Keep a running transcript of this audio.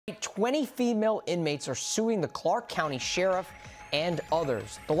20 female inmates are suing the Clark County Sheriff and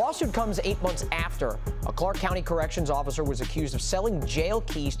others. The lawsuit comes 8 months after a Clark County corrections officer was accused of selling jail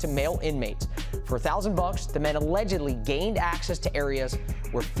keys to male inmates. For $1,000, the men allegedly gained access to areas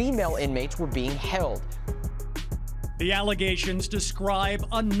where female inmates were being held. The allegations describe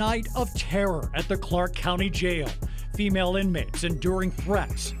a night of terror at the Clark County Jail. Female inmates enduring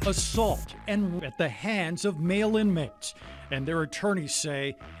threats, assault, and at the hands of male inmates. And their attorneys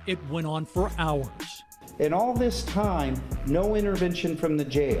say it went on for hours. In all this time, no intervention from the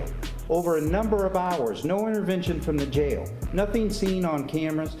jail. Over a number of hours, no intervention from the jail. Nothing seen on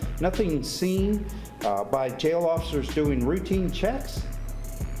cameras, nothing seen by jail officers doing routine checks.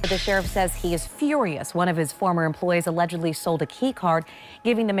 The sheriff says he is furious. One of his former employees allegedly sold a key card,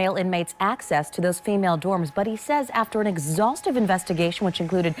 giving the male inmates access to those female dorms. But he says after an exhaustive investigation, which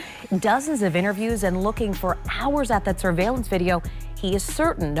included dozens of interviews and looking for hours at that surveillance video, he is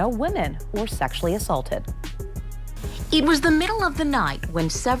certain no women were sexually assaulted. It was the middle of the night when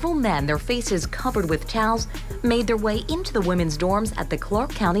several men, their faces covered with towels, made their way into the women's dorms at the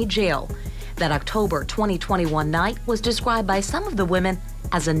Clark County Jail. That October 2021 night was described by some of the women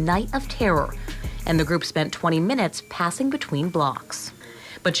as a night of terror, and the group spent 20 minutes passing between blocks.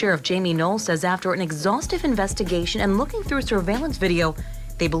 But Sheriff Jamie Knoll says after an exhaustive investigation and looking through surveillance video,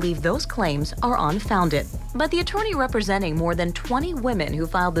 they believe those claims are unfounded. But the attorney representing more than 20 women who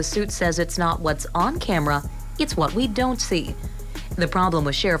filed the suit says it's not what's on camera, it's what we don't see. The problem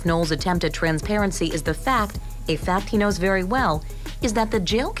with Sheriff Knoll's attempt at transparency is the fact, a fact he knows very well, is that the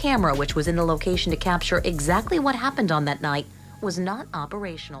jail camera, which was in the location to capture exactly what happened on that night, was not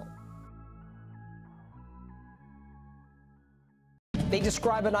operational. They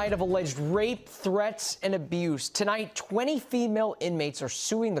describe a night of alleged rape, threats, and abuse. Tonight, 20 female inmates are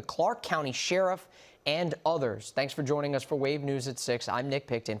suing the Clark County Sheriff and others. Thanks for joining us for Wave News at 6. I'm Nick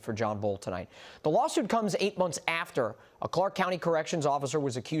Pickton for John Bull tonight. The lawsuit comes 8 months after a Clark County corrections officer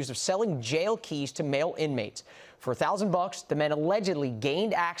was accused of selling jail keys to male inmates. For $1,000, the men allegedly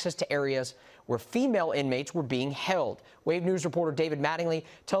gained access to areas where female inmates were being held. Wave News reporter David Mattingly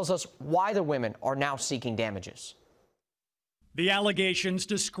tells us why the women are now seeking damages. The allegations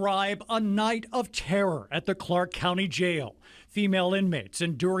describe a night of terror at the Clark County Jail. Female inmates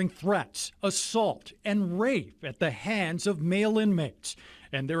enduring threats, assault, and rape at the hands of male inmates.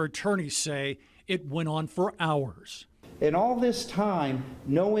 And their attorneys say it went on for hours. In all this time,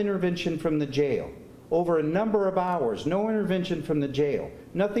 no intervention from the jail. Over a number of hours, no intervention from the jail.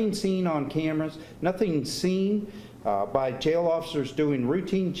 Nothing seen on cameras, nothing seen by jail officers doing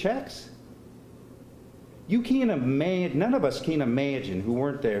routine checks. You can't imagine, none of us can imagine who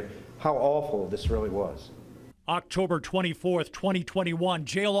weren't there, how awful this really was. October 24th, 2021,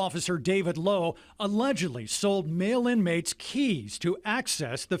 jail officer David Lowe allegedly sold male inmates keys to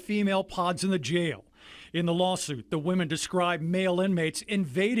access the female pods in the jail. In the lawsuit, the women describe male inmates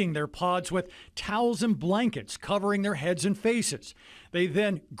invading their pods with towels and blankets covering their heads and faces. They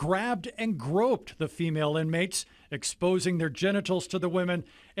then grabbed and groped the female inmates, exposing their genitals to the women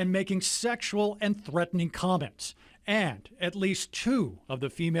and making sexual and threatening comments. And at least 2 of the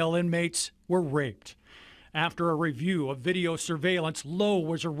female inmates were raped. After a review of video surveillance, Lowe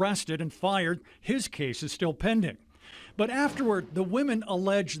was arrested and fired. His case is still pending. But afterward, the women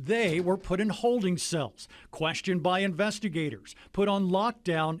allege they were put in holding cells, questioned by investigators, put on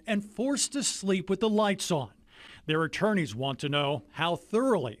lockdown, and forced to sleep with the lights on. Their attorneys want to know how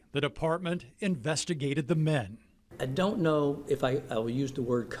thoroughly the department investigated the men. I don't know if I will use the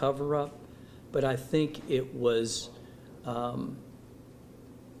word cover-up, but I think it was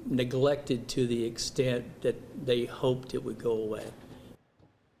neglected to the extent that they hoped it would go away.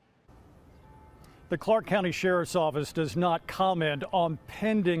 The Clark County Sheriff's Office does not comment on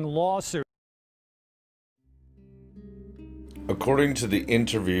pending lawsuits. According to the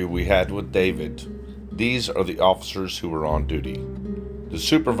interview we had with David, these are the officers who were on duty. The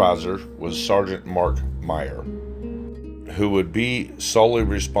supervisor was Sergeant Mark Meyer, who would be solely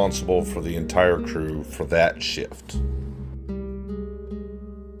responsible for the entire crew for that shift.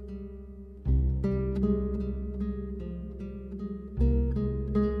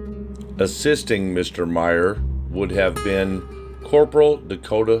 Assisting Mr. Meyer would have been Corporal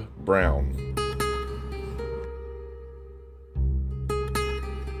Dakota Brown.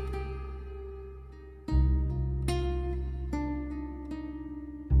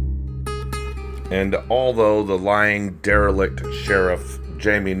 And although the lying, derelict Sheriff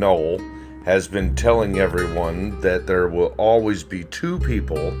Jamie Knoll has been telling everyone that there will always be 2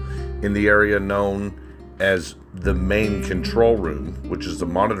 people in the area known as the main control room, which is the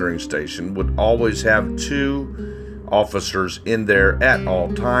monitoring station, would always have 2 officers in there at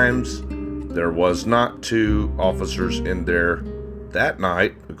all times. There was not 2 officers in there that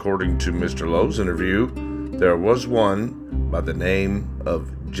night, according to Mr. Lowe's interview. There was one by the name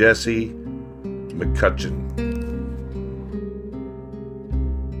of Jesse McCutcheon.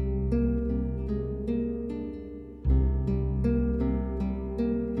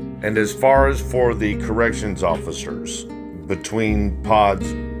 And as far as for the corrections officers, between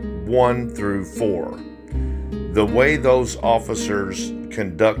pods 1 through 4, the way those officers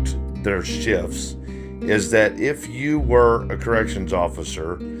conduct their shifts is that if you were a corrections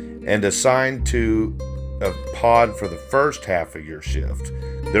officer and assigned to a pod for the first half of your shift,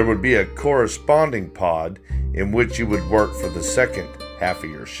 there would be a corresponding pod in which you would work for the second half of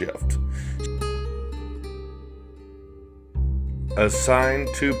your shift. Assigned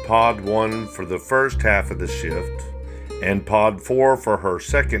to pod 1 for the first half of the shift and pod 4 for her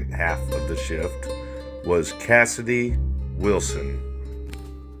second half of the shift was Cassidy Wilson.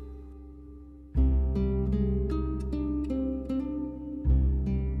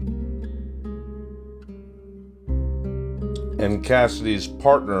 And Cassidy's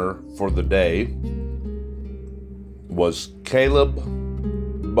partner for the day was Caleb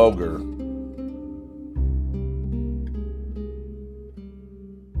Boger.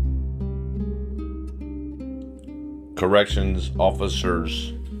 Corrections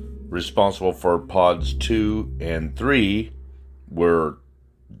officers responsible for pods 2 and 3 were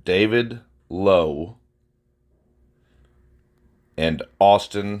David Lowe and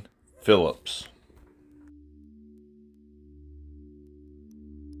Austin Phillips.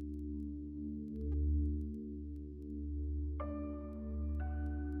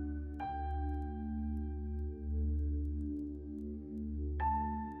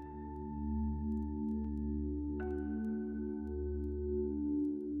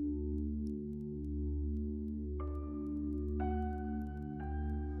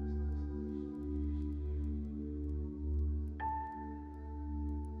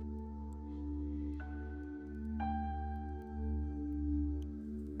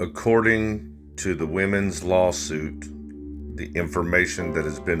 According to the women's lawsuit, the information that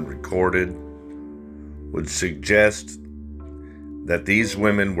has been recorded would suggest that these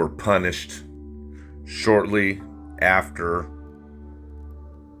women were punished shortly after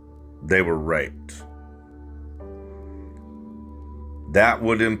they were raped. That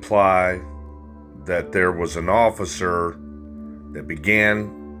would imply that there was an officer that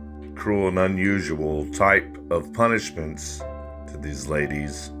began cruel and unusual type of punishments to these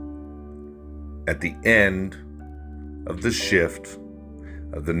ladies at the end of the shift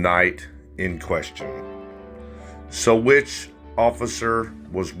of the night in question. So which officer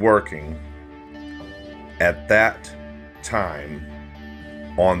was working at that time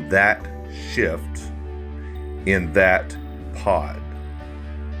on that shift in that pod?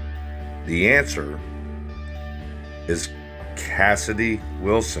 The answer is Cassidy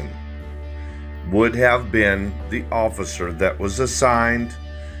Wilson would have been the officer that was assigned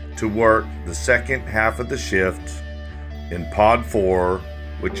to work the second half of the shift in pod 4,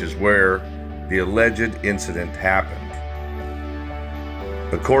 which is where the alleged incident happened.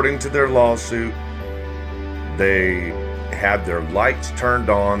 According to their lawsuit, they had their lights turned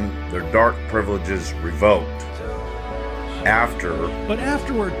on, their dark privileges revoked. But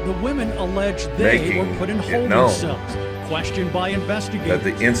afterward, the women alleged they were put in holding cells, questioned by investigators, that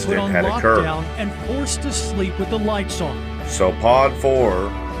the incident put on had lockdown, occurred, and forced to sleep with the lights on. So pod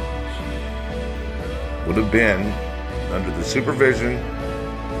 4 would have been under the supervision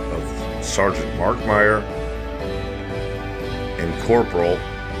of Sergeant Mark Meyer and Corporal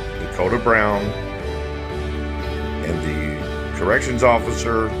Dakota Brown, and the corrections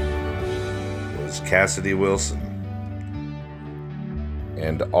officer was Cassidy Wilson.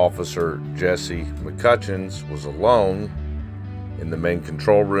 And Officer Jesse McCutcheon was alone in the main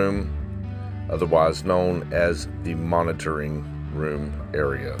control room, otherwise known as the monitoring room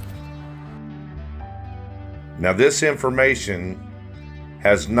area. Now, this information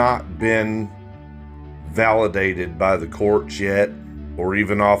has not been validated by the courts yet, or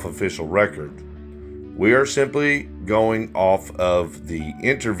even off official record. We are simply going off of the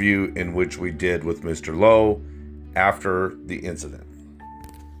interview in which we did with Mr. Lowe after the incident.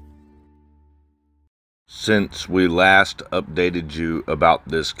 Since we last updated you about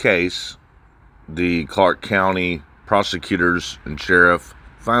this case, the Clark County prosecutors and sheriff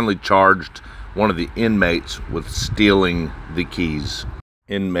finally charged one of the inmates with stealing the keys,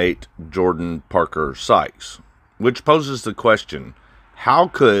 inmate Jordan Parker Sykes, which poses the question, how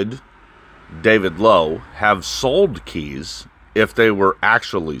could David Lowe have sold keys if they were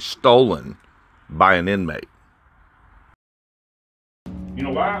actually stolen by an inmate? You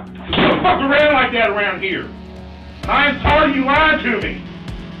know why? Because you don't fuck around like that around here. I'm tired of you lying to me.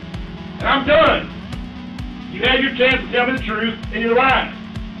 And I'm done. You had your chance to tell me the truth, and you're lying.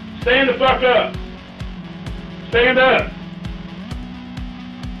 Stand the fuck up. Stand up.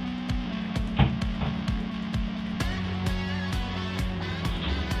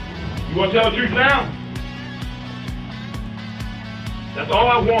 You want to tell the truth now? That's all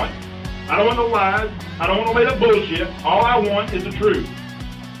I want. I don't want no lies. I don't want no made up bullshit. All I want is the truth.